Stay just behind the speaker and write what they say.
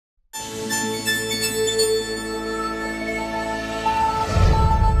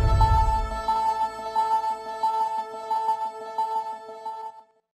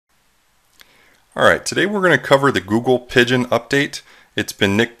Alright, today we're going to cover the Google Pigeon update. It's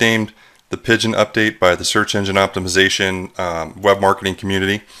been nicknamed the Pigeon update by the search engine optimization web marketing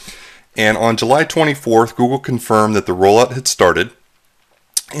community. And on July 24th, Google confirmed that the rollout had started.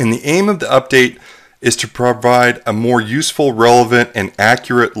 And the aim of the update is to provide a more useful, relevant, and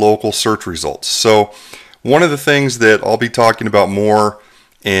accurate local search results. So one of the things that I'll be talking about more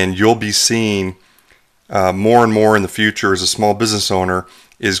and you'll be seeing more and more in the future as a small business owner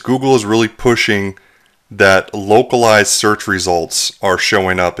is Google is really pushing that localized search results are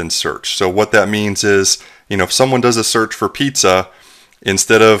showing up in search. So what that means is, if someone does a search for pizza,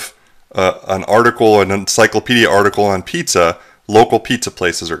 instead of an article, an encyclopedia article on pizza, local pizza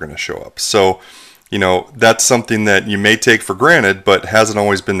places are going to show up. So, that's something that you may take for granted, but hasn't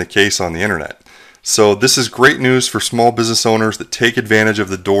always been the case on the internet. So this is great news for small business owners that take advantage of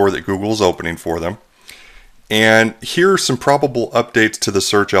the door that Google is opening for them. And here are some probable updates to the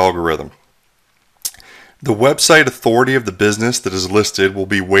search algorithm. The website authority of the business that is listed will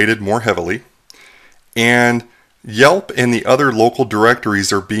be weighted more heavily. And Yelp and the other local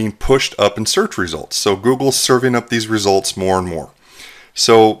directories are being pushed up in search results. So Google's serving up these results more and more.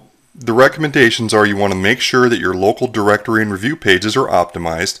 So the recommendations are you want to make sure that your local directory and review pages are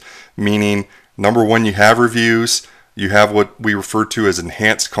optimized, meaning number one, you have reviews. You have what we refer to as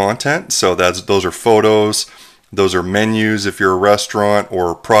enhanced content. So those are photos, those are menus if you're a restaurant,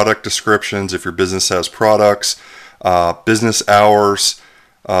 or product descriptions if your business has products, business hours,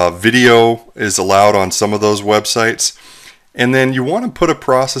 video is allowed on some of those websites. And then you want to put a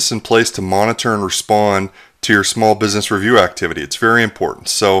process in place to monitor and respond to your small business review activity. It's very important.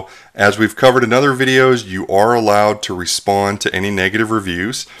 So as we've covered in other videos, you are allowed to respond to any negative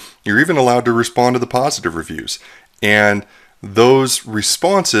reviews. You're even allowed to respond to the positive reviews. And those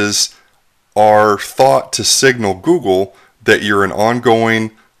responses are thought to signal Google that you're an ongoing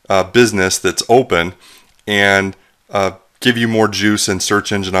business that's open and give you more juice in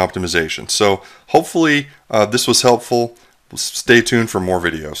search engine optimization. So hopefully this was helpful. Stay tuned for more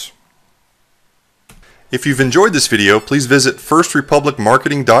videos. If you've enjoyed this video, please visit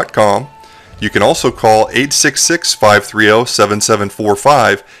firstrepublicmarketing.com. You can also call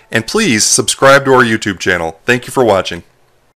 866-530-7745 and please subscribe to our YouTube channel. Thank you for watching.